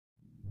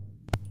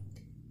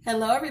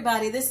Hello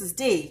everybody, this is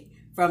Dee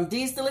from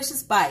Dee's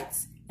Delicious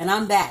Bites, and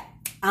I'm back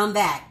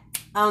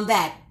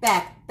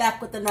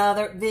with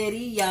another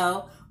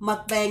video,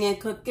 mukbang and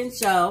cooking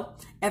show.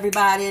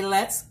 Everybody,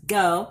 let's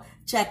go.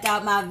 Check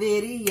out my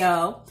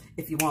video.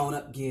 If you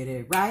wanna get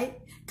it right,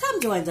 come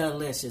join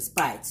Delicious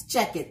Bites.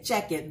 Check it,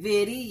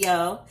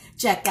 video.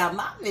 Check out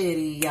my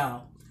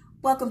video.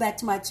 Welcome back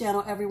to my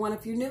channel, everyone.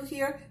 If you're new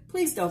here,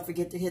 please don't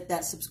forget to hit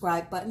that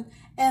subscribe button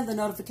and the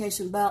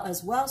notification bell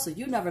as well so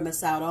you never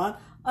miss out on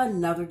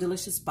another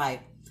delicious bite.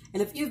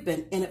 And if you've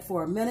been in it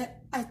for a minute,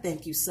 I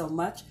thank you so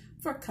much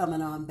for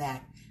coming on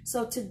back.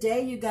 So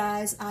today, you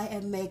guys, I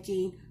am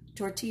making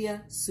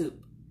tortilla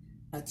soup,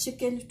 a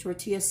chicken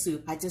tortilla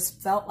soup. I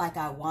just felt like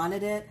I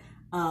wanted it.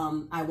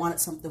 I wanted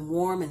something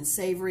warm and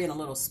savory and a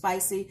little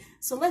spicy.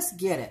 So let's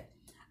get it.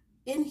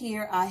 In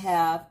here, I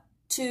have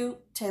 2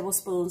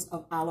 tablespoons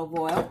of olive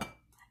oil,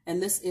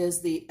 and this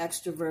is the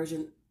extra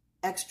virgin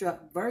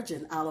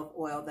olive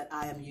oil that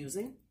I am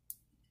using.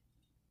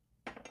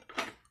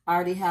 I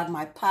already have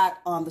my pot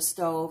on the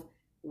stove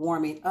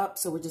warming up,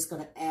 so we're just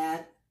going to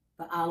add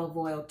the olive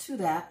oil to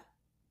that.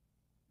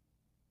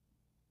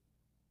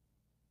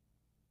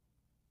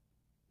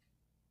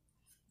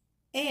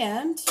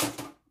 And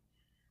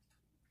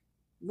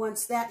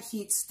once that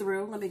heats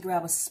through, let me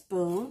grab a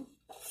spoon.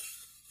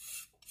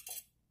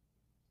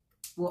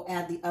 We'll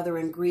add the other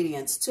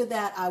ingredients. To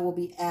that, I will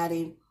be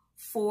adding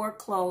 4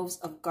 cloves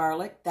of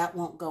garlic. That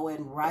won't go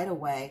in right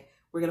away.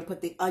 We're going to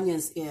put the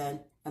onions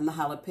in and the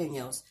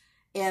jalapenos.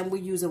 And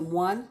we're using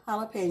 1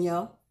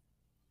 jalapeno.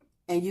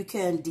 And you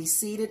can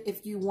de-seed it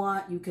if you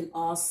want. You can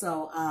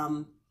also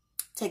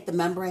take the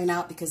membrane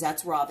out because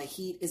that's where all the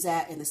heat is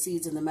at, and the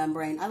seeds in the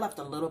membrane. I left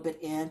a little bit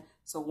in.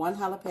 So 1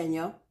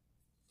 jalapeno.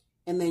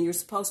 And then you're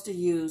supposed to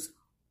use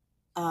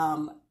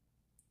 1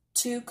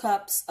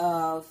 cup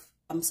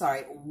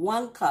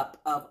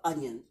of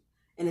onion,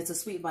 and it's a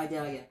sweet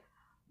Vidalia.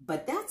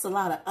 But that's a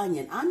lot of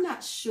onion. I'm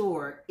not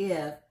sure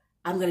if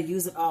I'm going to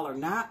use it all or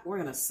not. We're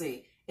going to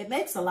see. It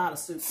makes a lot of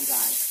soup, you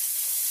guys.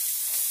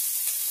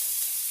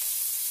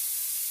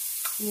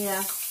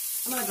 Yeah,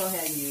 I'm going to go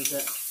ahead and use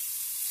it.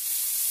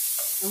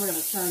 And we're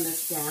going to turn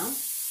this down.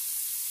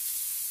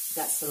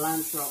 Got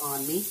cilantro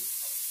on me.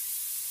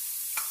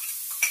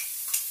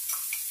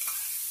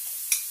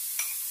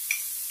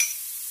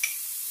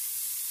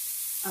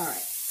 All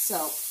right. So,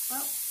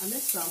 oh, I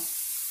missed some.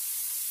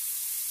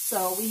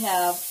 So we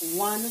have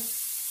 1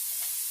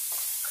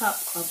 cup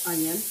of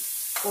onion,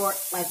 or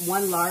like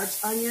 1 large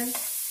onion.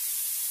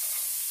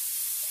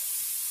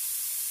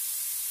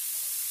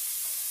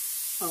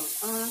 Hold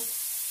on.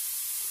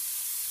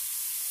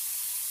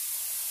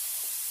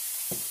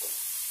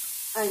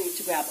 I need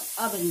to grab an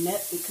oven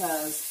mitt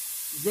because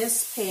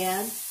this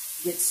pan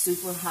gets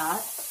super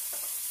hot.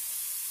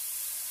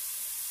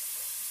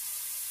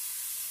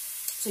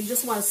 So you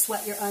just want to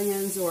sweat your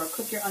onions or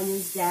cook your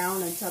onions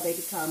down until they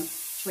become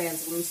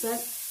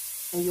translucent.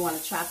 And you want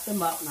to chop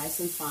them up nice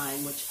and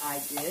fine, which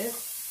I did.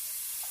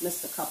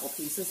 Missed a couple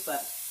pieces,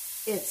 but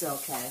it's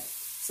okay.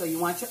 So you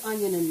want your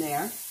onion in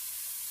there.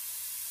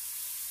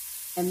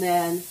 And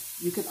then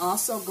you can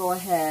also go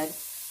ahead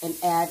and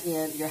add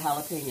in your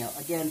jalapeno.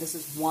 Again, this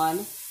is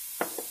one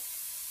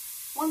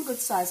good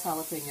size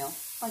jalapeno,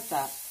 like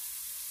that.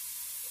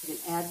 You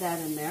can add that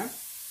in there.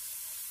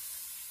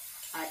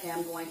 I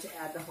am going to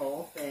add the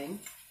whole thing.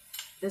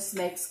 This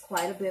makes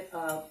quite a bit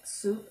of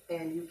soup,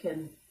 and you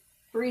can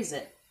freeze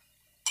it.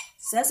 It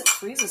says it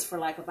freezes for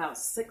like about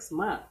 6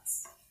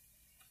 months.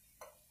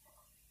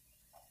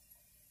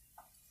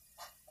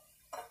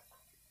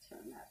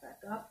 Turn that back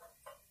up.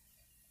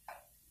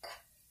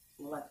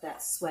 We'll let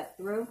that sweat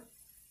through.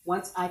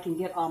 Once I can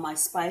get all my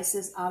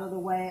spices out of the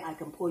way, I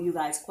can pull you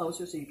guys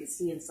closer so you can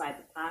see inside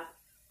the pot.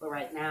 But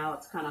right now,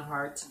 it's kind of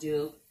hard to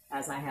do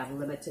as I have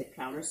limited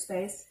counter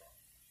space.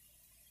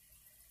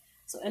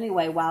 So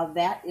anyway, while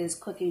that is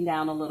cooking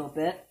down a little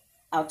bit,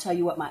 I'll tell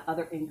you what my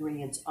other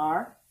ingredients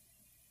are.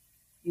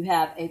 You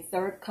have a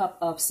 1/3 cup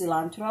of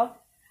cilantro.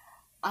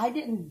 I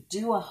didn't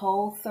do a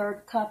whole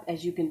 1/3 cup,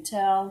 as you can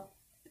tell.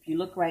 If you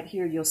look right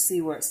here, you'll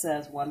see where it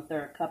says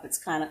 1/3 cup. It's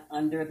kind of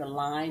under the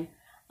line.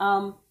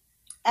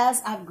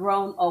 As I've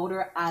grown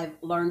older, I've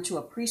learned to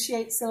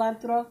appreciate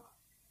cilantro,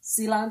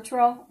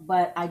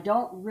 but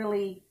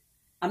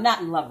I'm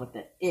not in love with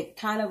it. It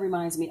kind of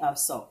reminds me of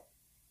soap.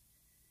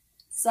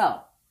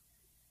 So,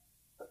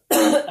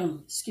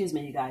 excuse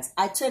me, you guys.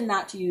 I tend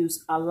not to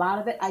use a lot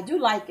of it. I do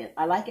like it.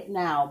 I like it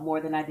now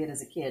more than I did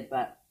as a kid,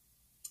 but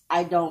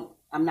I'm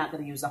not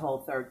going to use the whole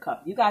 1/3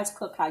 cup. You guys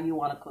cook how you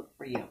want to cook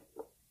for you.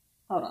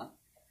 Hold on.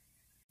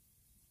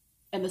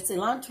 And the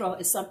cilantro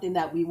is something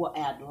that we will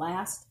add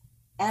last.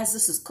 As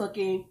this is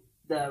cooking,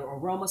 the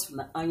aromas from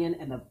the onion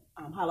and the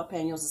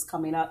jalapenos is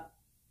coming up.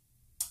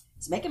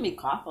 It's making me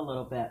cough a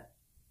little bit.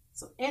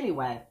 So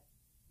anyway,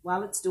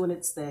 while it's doing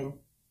its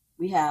thing,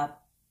 we have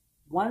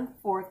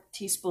 1/4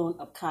 teaspoon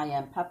of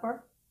cayenne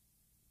pepper.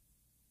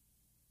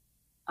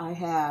 I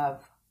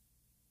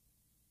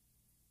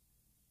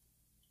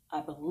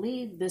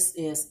believe it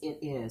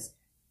is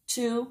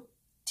 2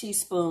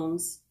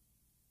 teaspoons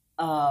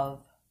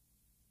of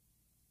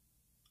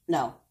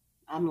no,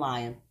 I'm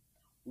lying.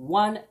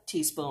 1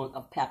 teaspoon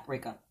of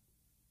paprika.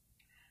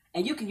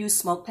 And you can use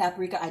smoked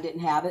paprika. I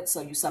didn't have it,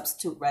 so you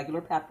substitute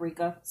regular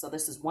paprika. So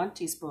this is 1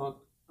 teaspoon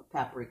of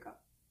paprika.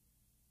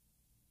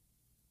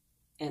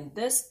 And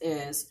this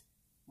is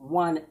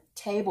 1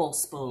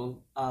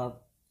 tablespoon of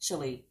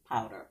chili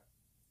powder.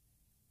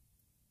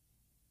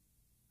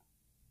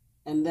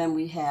 And then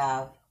we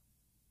have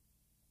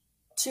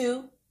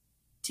 2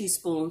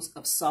 teaspoons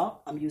of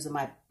salt. I'm using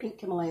my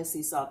pink Himalayan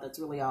sea salt. That's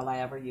really all I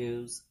ever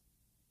use.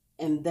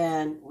 And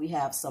then we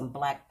have some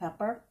black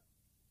pepper.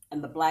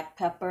 And the black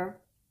pepper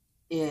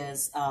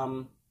is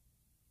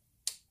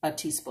a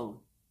teaspoon.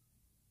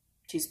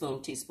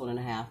 Teaspoon and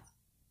a half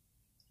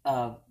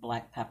of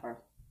black pepper.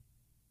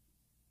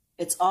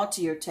 It's all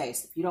to your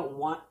taste. If you don't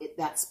want it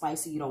that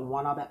spicy, you don't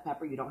want all that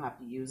pepper, you don't have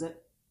to use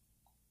it.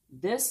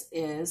 This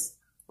is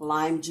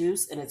lime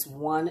juice, and it's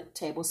 1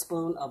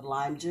 tablespoon of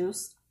lime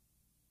juice,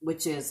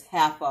 which is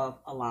half of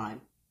a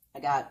lime. I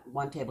got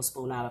 1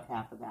 tablespoon out of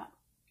half of that.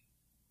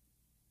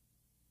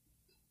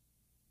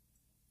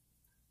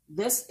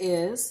 This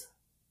is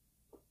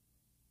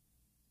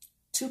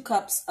 2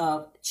 cups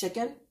of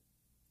chicken.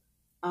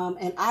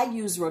 And I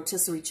use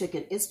rotisserie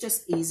chicken. It's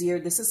just easier.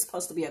 This is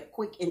supposed to be a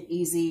quick and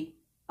easy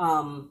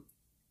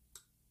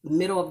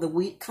middle of the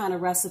week kind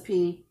of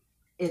recipe.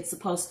 It's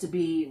supposed to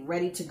be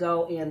ready to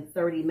go in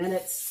 30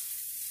 minutes.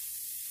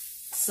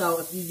 So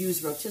if you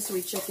use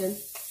rotisserie chicken,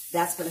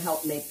 that's going to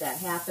help make that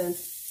happen.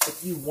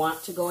 If you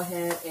want to go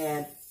ahead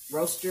and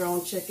roast your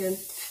own chicken,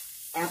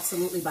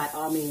 absolutely, by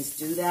all means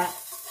do that.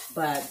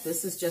 But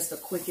this is just a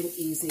quick and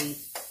easy,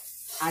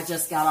 I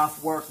just got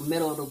off work,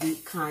 middle of the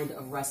week kind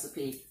of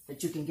recipe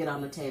that you can get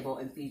on the table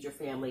and feed your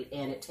family,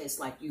 and it tastes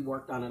like you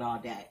worked on it all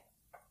day.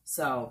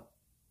 So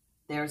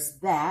there's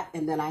that.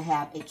 And then I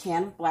have a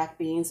can of black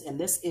beans, and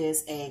this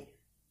is a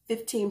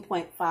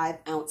 15.5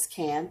 ounce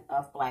can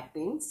of black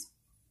beans.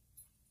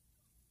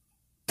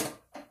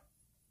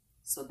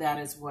 So that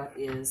is what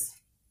is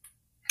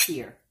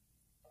here,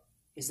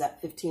 is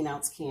that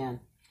 15.5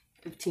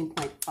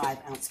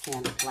 ounce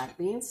can of black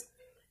beans.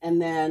 And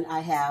then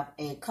I have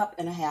a 1.5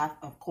 cups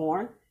of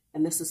corn,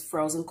 and this is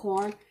frozen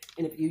corn.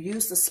 And if you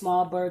use the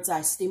small bird's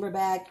eye steamer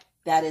bag,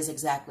 that is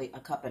exactly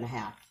 1.5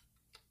 cups.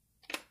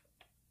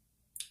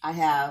 I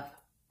have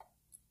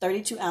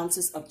 32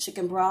 ounces of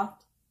chicken broth.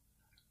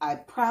 I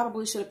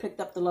probably should have picked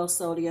up the low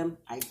sodium.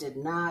 I did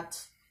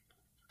not.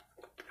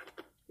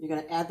 You're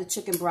going to add the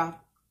chicken broth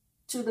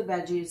to the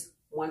veggies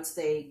once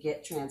they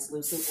get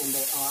translucent, and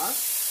they are.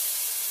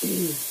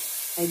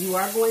 And you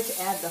are going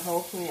to add the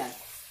whole can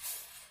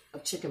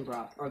of chicken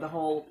broth, or the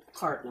whole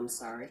carton, I'm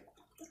sorry.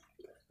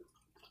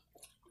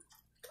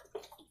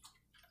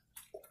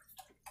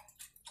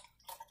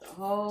 The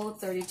whole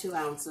 32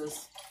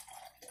 ounces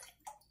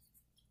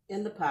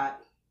in the pot.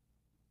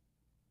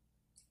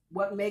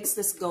 What makes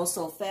this go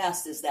so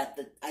fast is that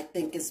I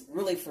think is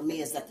really for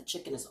me is that the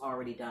chicken is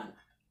already done.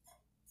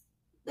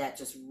 That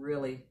just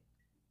really,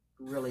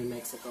 really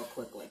makes it go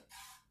quickly.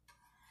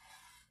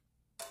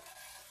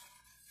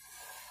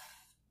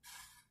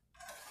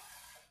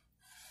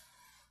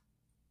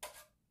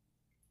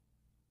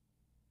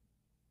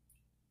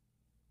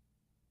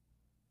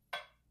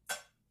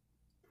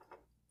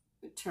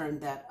 Turn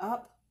that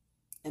up,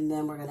 and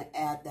then we're going to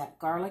add that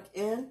garlic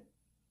in.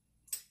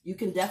 You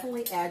can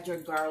definitely add your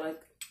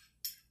garlic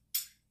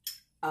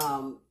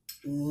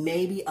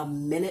maybe a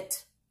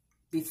minute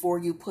before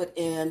you put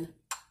in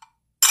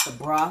the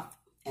broth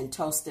and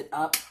toast it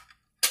up.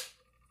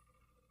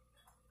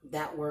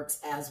 That works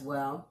as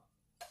well.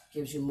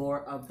 Gives you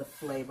more of the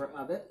flavor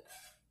of it.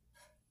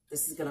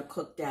 This is going to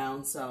cook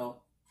down,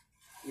 so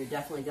you're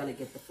definitely going to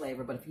get the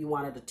flavor. But if you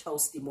wanted a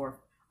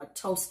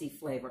toasty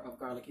flavor of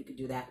garlic, you could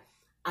do that.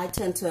 I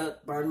tend to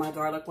burn my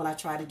garlic when I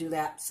try to do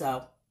that,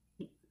 so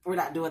we're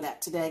not doing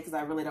that today because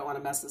I really don't want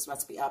to mess this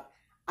recipe up.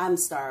 I'm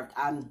starved.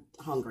 I'm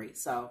hungry,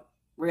 so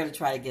we're going to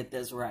try to get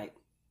this right.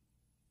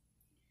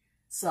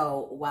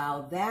 So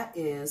while that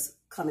is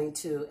coming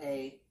to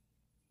a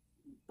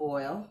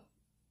boil,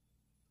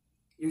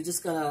 you're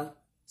just going to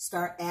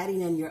start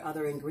adding in your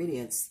other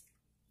ingredients.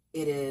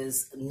 It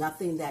is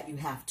nothing that you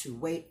have to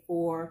wait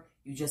for.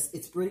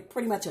 It's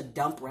pretty much a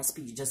dump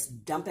recipe. You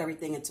just dump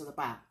everything into the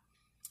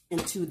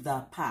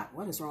pot.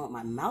 What is wrong with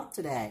my mouth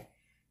today?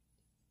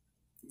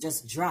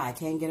 Just dry.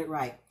 Can't get it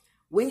right.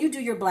 When you do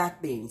your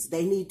black beans,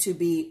 they need to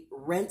be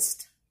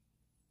rinsed,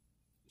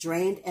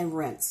 drained and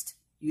rinsed.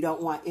 You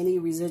don't want any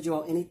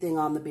residual, anything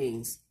on the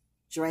beans.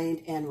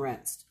 Drained and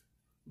rinsed.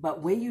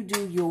 But when you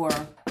do your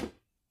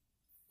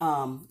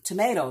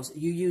tomatoes,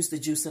 you use the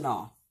juice and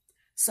all.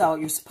 So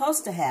you're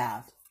supposed to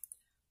have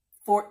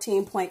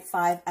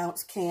 14.5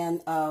 ounce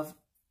can of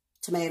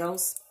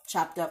tomatoes,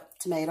 chopped up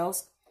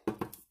tomatoes.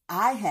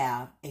 I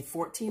have a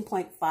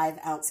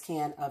 14.5 ounce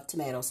can of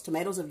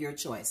tomatoes of your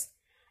choice.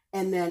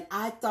 And then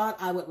I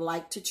thought I would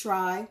like to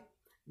try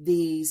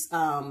these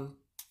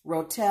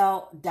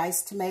Rotel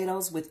diced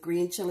tomatoes with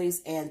green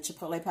chilies and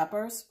chipotle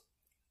peppers.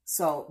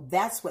 So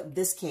that's what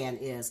this can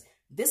is.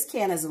 This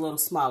can is a little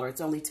smaller.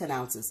 It's only 10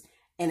 ounces.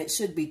 and it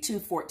should be two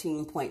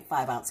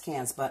 14.5-ounce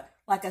cans. But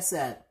like I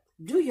said,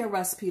 do your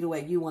recipe the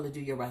way you want to do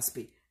your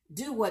recipe.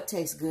 Do what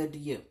tastes good to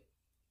you.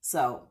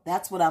 So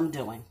that's what I'm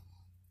doing.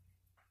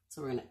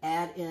 So we're going to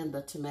add in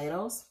the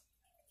tomatoes.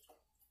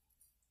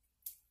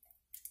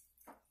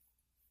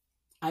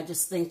 I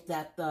just think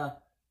that the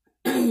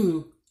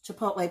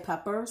chipotle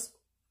peppers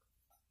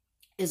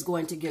is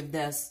going to give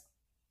this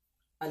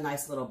a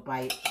nice little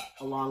bite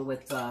along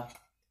with the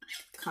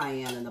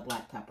cayenne and the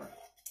black pepper.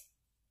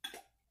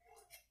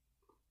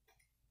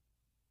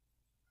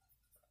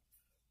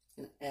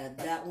 Add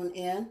that one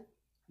in.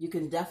 You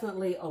can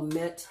definitely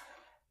omit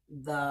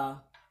the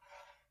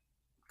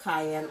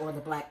cayenne or the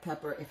black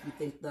pepper if you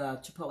think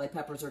the chipotle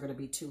peppers are going to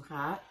be too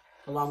hot,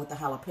 along with the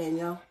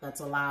jalapeno.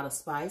 That's a lot of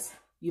spice.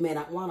 You may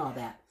not want all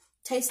that.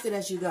 Taste it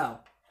as you go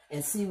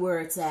and see where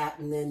it's at,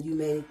 and then you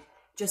may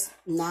just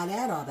not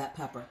add all that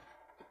pepper.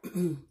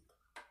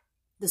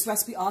 This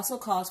recipe also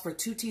calls for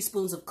 2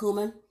 teaspoons of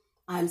cumin.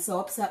 I'm so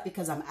upset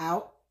because I'm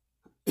out,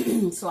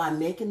 so I'm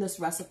making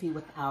this recipe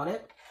without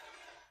it.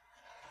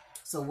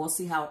 So we'll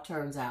see how it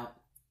turns out.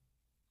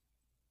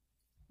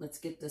 Let's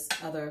get this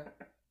other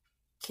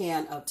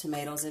can of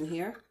tomatoes in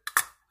here.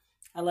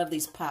 I love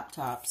these pop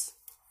tops.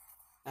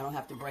 I don't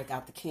have to break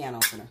out the can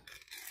opener.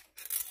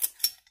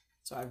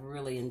 So I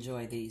really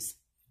enjoy these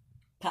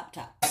pop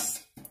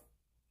tops.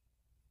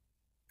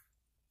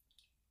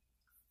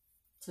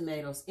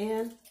 Tomatoes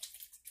in,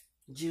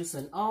 juice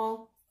and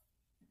all.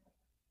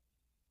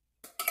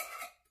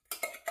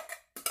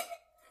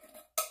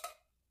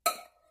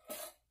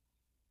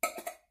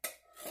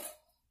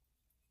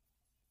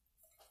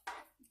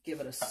 Give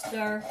it a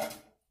stir.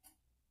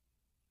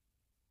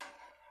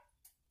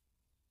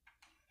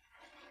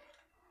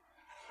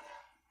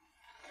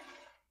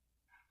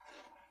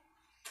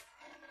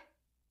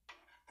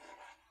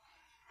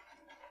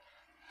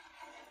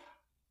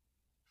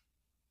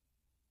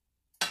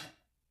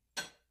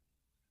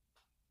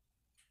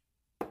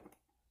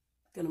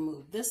 Gonna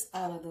move this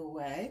out of the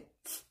way.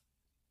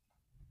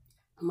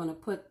 I'm gonna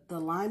put the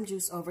lime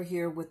juice over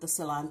here with the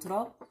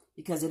cilantro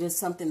because it is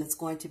something that's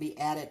going to be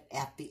added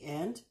at the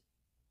end.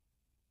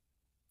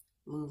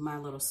 Move my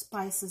little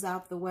spices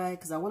out the way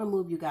because I want to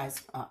move you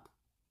guys up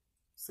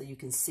so you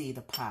can see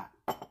the pot.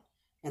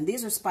 And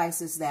these are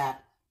spices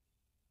that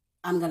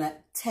I'm gonna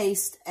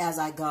taste as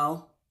I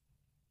go.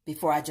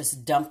 Before I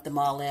just dump them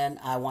all in,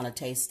 I want to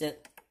taste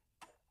it.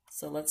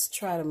 So let's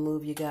try to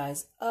move you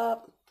guys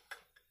up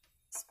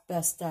as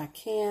best I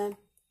can.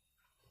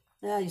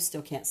 Now you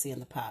still can't see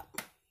in the pot.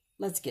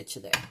 Let's get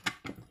you there.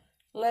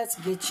 Let's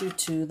get you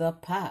to the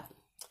pot.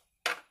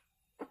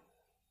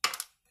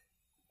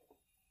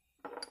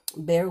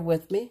 Bear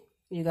with me.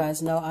 You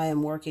guys know I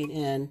am working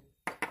in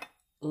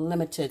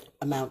limited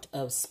amount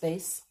of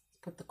space.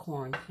 Put the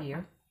corn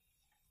here.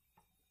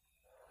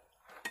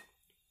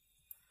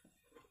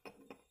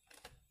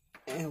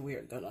 And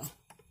we're gonna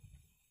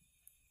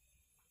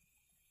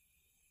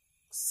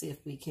see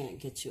if we can't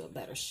get you a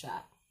better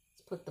shot.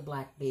 Let's put the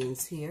black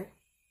beans here.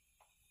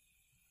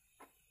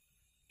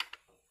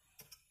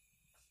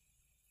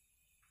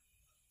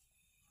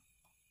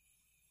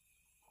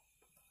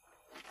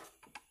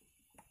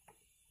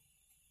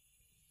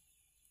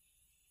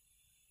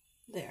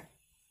 There.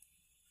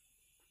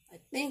 I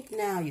think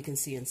now you can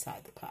see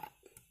inside the pot.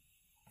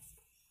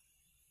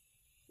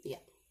 Yeah.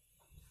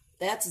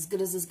 That's as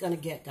good as it's going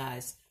to get,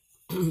 guys.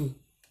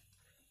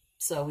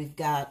 So we've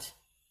got